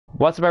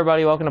What's up,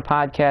 everybody? Welcome to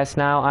Podcast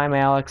Now. I'm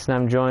Alex, and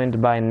I'm joined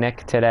by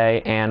Nick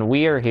today, and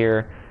we are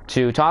here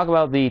to talk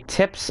about the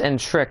tips and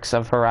tricks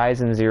of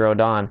Horizon Zero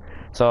Dawn.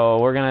 So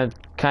we're going to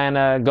kind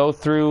of go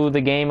through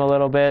the game a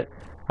little bit,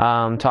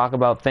 talk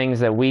about things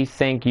that we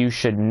think you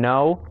should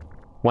know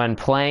when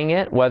playing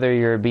it, whether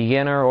you're a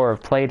beginner or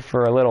have played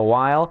for a little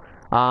while.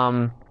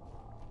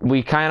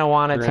 We kind of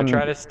wanted We're to gonna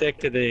try to stick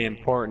to the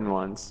important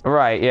ones.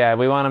 Right, yeah,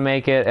 we want to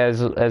make it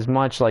as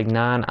much like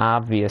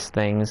non-obvious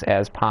things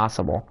as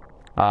possible.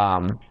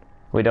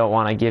 We don't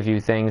want to give you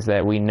things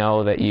that we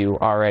know that you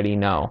already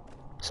know.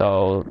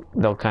 So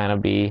they'll kind of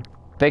be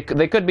they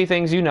could be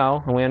things you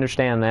know, and we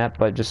understand that,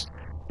 but just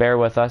bear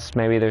with us.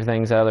 Maybe they're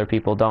things that other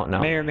people don't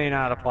know. May or may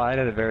not apply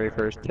to the very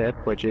first tip,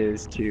 which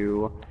is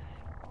to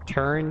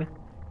turn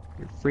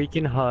your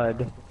freaking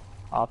HUD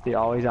off the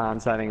always on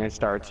setting it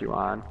starts you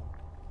on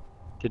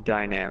to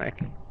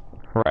dynamic.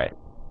 Right.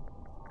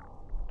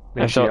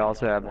 Make sure you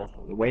also have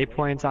the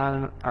waypoints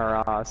on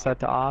or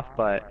set to off,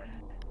 but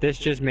this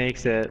just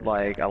makes it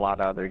like a lot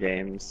of other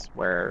games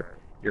where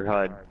your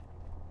HUD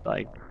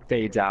like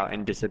fades out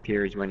and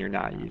disappears when you're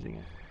not using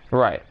it.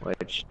 Right.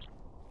 Which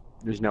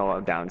there's no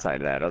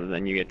downside to that other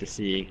than you get to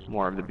see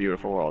more of the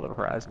beautiful world of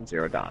Horizon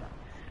Zero Dawn.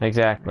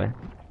 Exactly.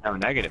 No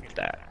negative to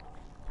that.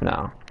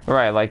 No.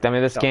 Right, like, I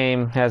mean, this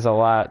game has a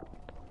lot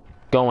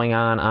going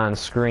on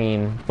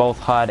screen, both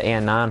HUD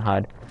and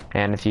non-HUD,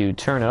 and if you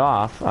turn it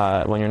off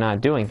when you're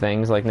not doing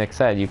things, like Nick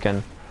said,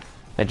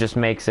 it just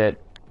makes it,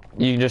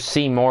 you just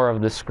see more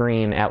of the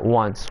screen at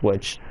once,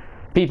 which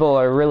people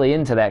are really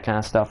into that kind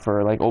of stuff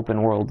for like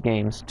open world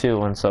games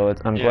too, and so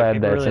I'm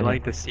glad that people really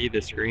like to see the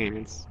screen.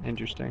 It's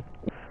interesting.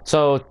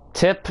 So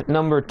tip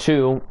number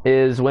 2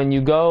 is when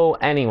you go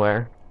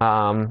anywhere.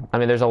 I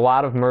mean, there's a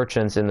lot of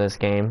merchants in this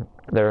game.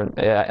 They're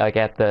like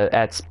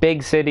at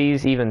big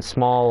cities, even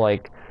small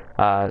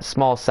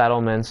small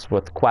settlements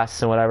with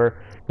quests and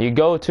whatever. You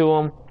go to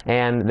them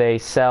and they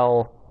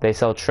sell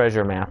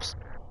treasure maps.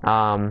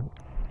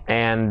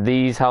 And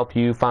these help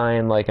you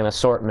find like an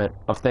assortment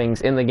of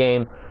things in the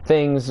game.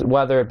 Things,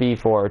 whether it be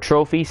for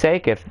trophy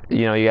sake, if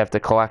you know you have to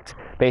collect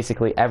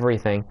basically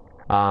everything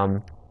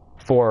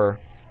for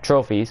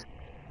trophies,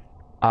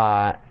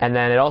 and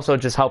then it also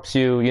just helps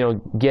you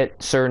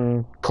get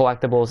certain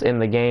collectibles in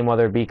the game,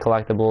 whether it be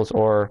collectibles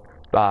or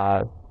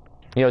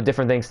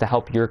different things to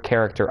help your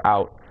character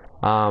out.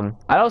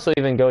 I'd also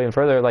even go even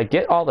further, like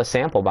get all the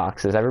sample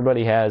boxes.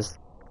 Everybody has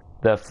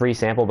the free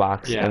sample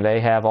box, and they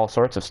have all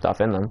sorts of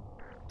stuff in them.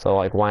 So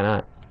like, why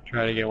not?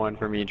 Try to get one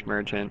from each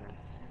merchant.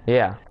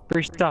 Yeah.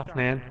 Free stuff,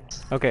 man.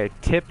 Okay,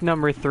 tip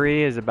number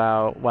 3 is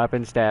about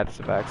weapon status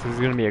effects. This is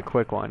going to be a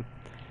quick one.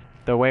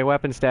 The way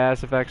weapon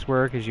status effects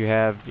work is you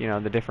have,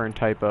 the different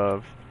type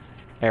of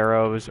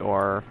arrows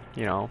or,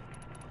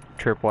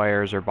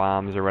 tripwires or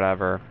bombs or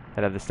whatever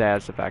that have the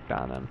status effect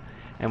on them.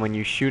 And when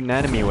you shoot an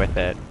enemy with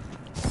it,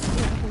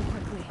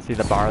 see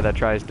the bar that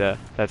starts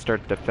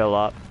to fill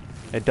up?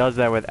 It does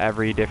that with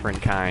every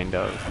different kind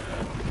of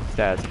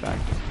status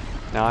effect.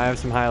 Now I have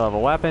some high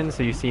level weapons,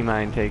 so you see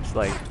mine takes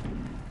like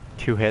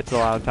 2 hits a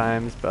lot of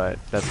times, but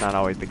that's not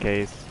always the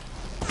case,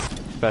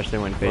 especially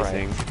when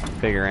facing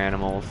bigger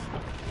animals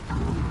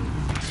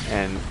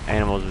and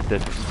animals with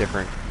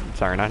different,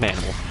 sorry, not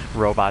animals,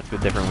 robots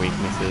with different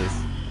weaknesses.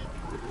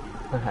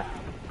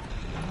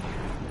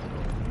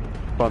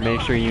 But make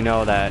sure you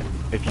know that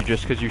if you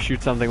just because you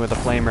shoot something with a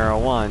flame arrow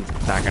once,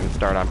 it's not going to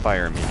start on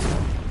fire immediately.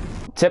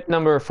 Tip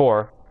number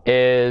 4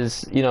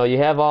 is, you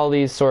have all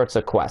these sorts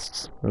of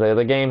quests.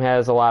 The game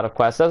has a lot of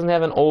quests. It doesn't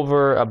have an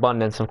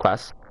overabundance of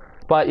quests.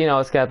 But,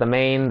 it's got the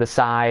main, the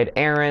side,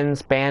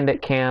 errands,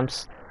 bandit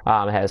camps.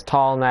 It has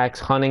tall necks,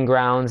 hunting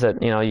grounds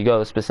that, you go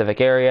to a specific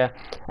area.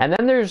 And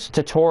then there's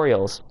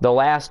tutorials, the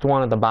last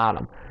one at the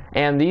bottom.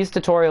 And these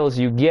tutorials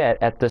you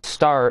get at the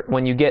start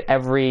when you get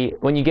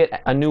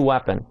a new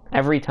weapon.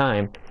 Every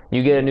time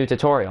you get a new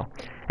tutorial.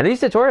 And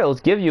these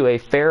tutorials give you a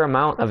fair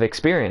amount of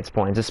experience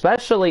points,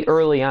 especially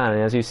early on.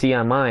 And as you see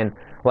on mine,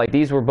 like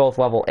these were both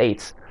level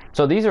 8s.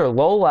 So these are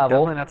low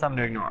level. Definitely not something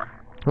to ignore.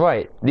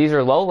 Right. These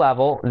are low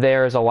level.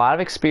 There's a lot of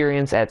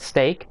experience at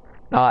stake.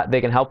 They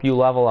can help you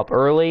level up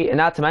early, and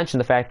not to mention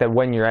the fact that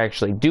when you're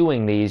actually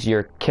doing these,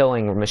 you're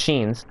killing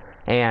machines,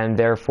 and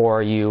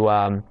therefore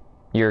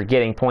you're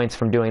getting points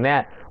from doing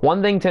that.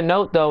 One thing to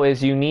note, though,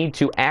 is you need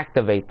to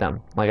activate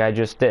them, like I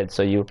just did.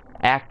 So you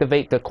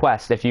activate the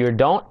quest. If you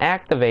don't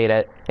activate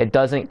it, it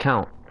doesn't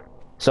count.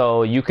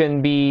 So you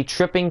can be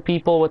tripping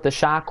people with the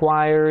shock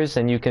wires,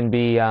 and you can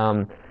be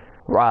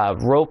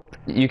rope.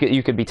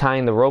 You could be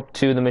tying the rope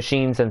to the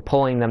machines and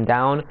pulling them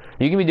down.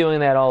 You can be doing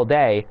that all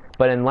day,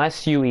 but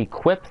unless you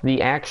equip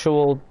the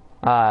actual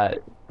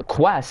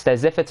quest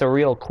as if it's a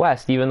real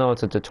quest, even though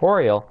it's a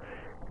tutorial,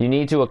 you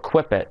need to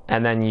equip it,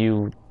 and then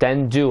you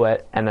do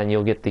it, and then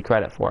you'll get the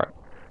credit for it.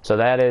 So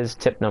that is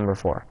tip number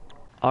 4.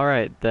 All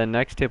right, the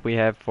next tip we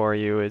have for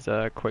you is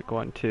a quick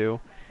one too.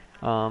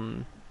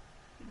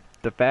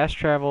 The fast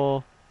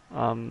travel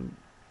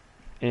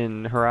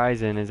in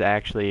Horizon is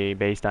actually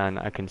based on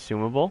a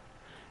consumable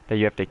that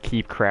you have to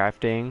keep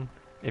crafting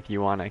if you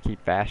want to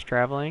keep fast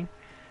traveling.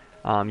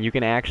 you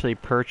can actually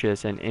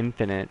purchase an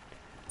infinite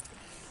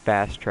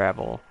fast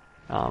travel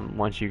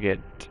once you get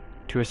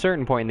to a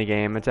certain point in the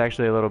game. It's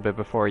actually a little bit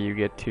before you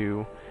get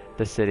to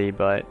the city,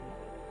 but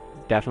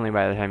definitely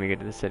by the time you get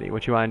to the city.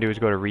 What you want to do is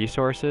go to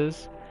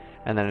resources,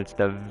 and then it's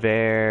the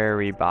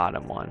very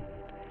bottom one.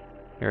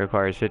 It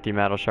requires 50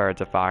 metal shards,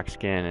 a fox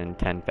skin, and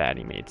 10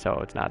 fatty meat, so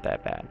it's not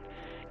that bad.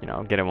 You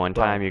know, get it one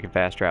time, you can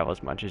fast travel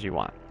as much as you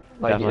want.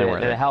 Like, Definitely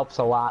worth it it. helps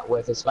a lot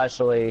with,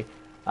 especially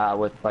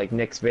with like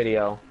Nick's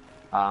video,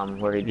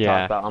 where he Yeah.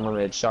 talked about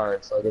unlimited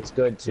shards. Like, it's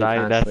good to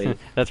constantly.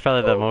 That's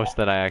probably the most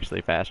that I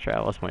actually fast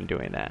travel is when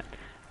doing that.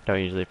 Don't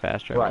usually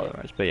fast travel Right.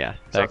 otherwise, but yeah,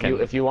 So that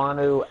if you want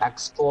to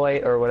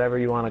exploit, or whatever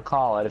you want to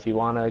call it, if you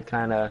want to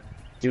kind of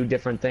do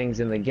different things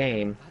in the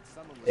game,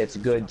 it's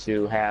good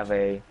to have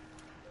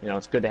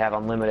it's good to have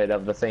unlimited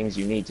of the things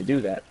you need to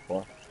do that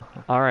for.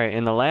 All right,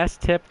 and the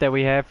last tip that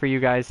we have for you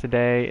guys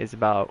today is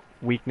about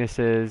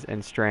weaknesses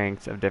and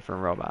strengths of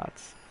different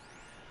robots.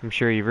 I'm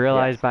sure you've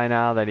realized by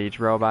now that each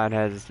robot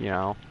has,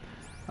 a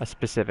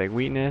specific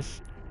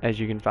weakness, as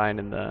you can find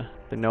in the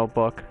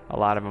notebook. A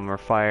lot of them are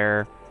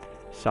fire,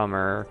 some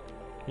are,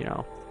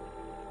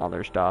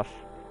 other stuff.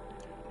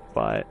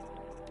 But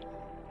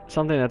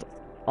something that's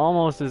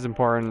almost as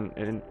important,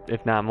 and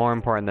if not more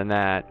important than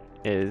that,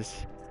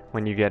 is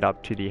when you get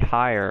up to the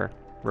higher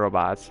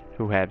robots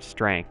who have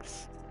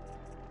strengths.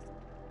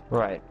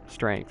 Right.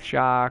 Strength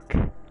shock,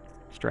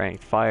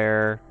 strength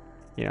fire,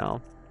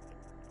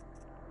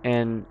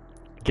 and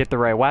get the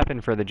right weapon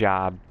for the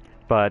job,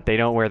 but they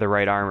don't wear the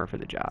right armor for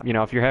the job.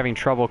 If you're having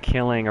trouble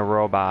killing a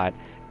robot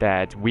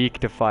that's weak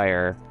to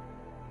fire,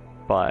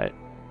 but,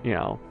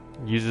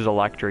 uses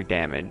electric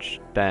damage,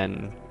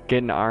 then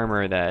get an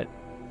armor that,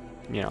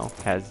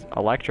 has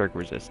electric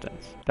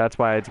resistance. That's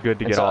why it's good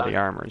to get all the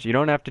armors. You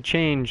don't have to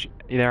change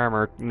the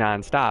armor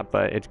non-stop,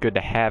 but it's good to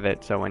have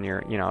it, so when you're,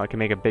 it can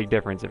make a big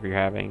difference if you're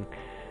having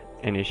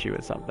an issue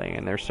with something,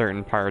 and there's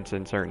certain parts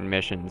and certain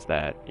missions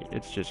that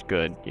it's just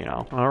good,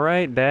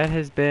 Alright, that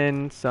has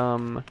been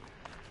some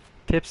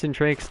tips and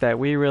tricks that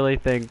we really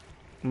think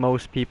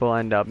most people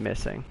end up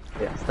missing.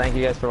 Yes, thank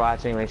you guys for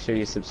watching. Make sure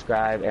you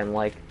subscribe and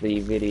like the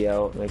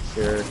video. Make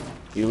sure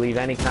you leave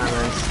any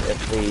comments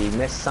if we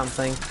missed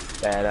something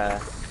that a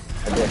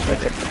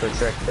tip or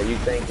trick that you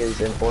think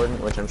is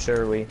important, which I'm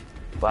sure we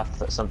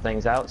left some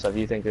things out. So if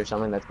you think there's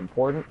something that's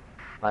important,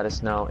 let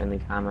us know in the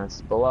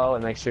comments below,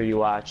 and make sure you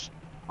watch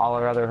all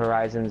our other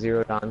Horizon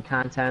Zero Dawn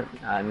content.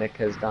 Nick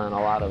has done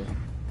a lot of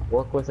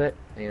work with it,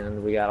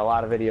 and we got a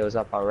lot of videos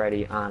up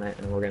already on it,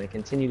 and we're going to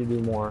continue to do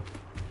more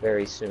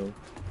very soon.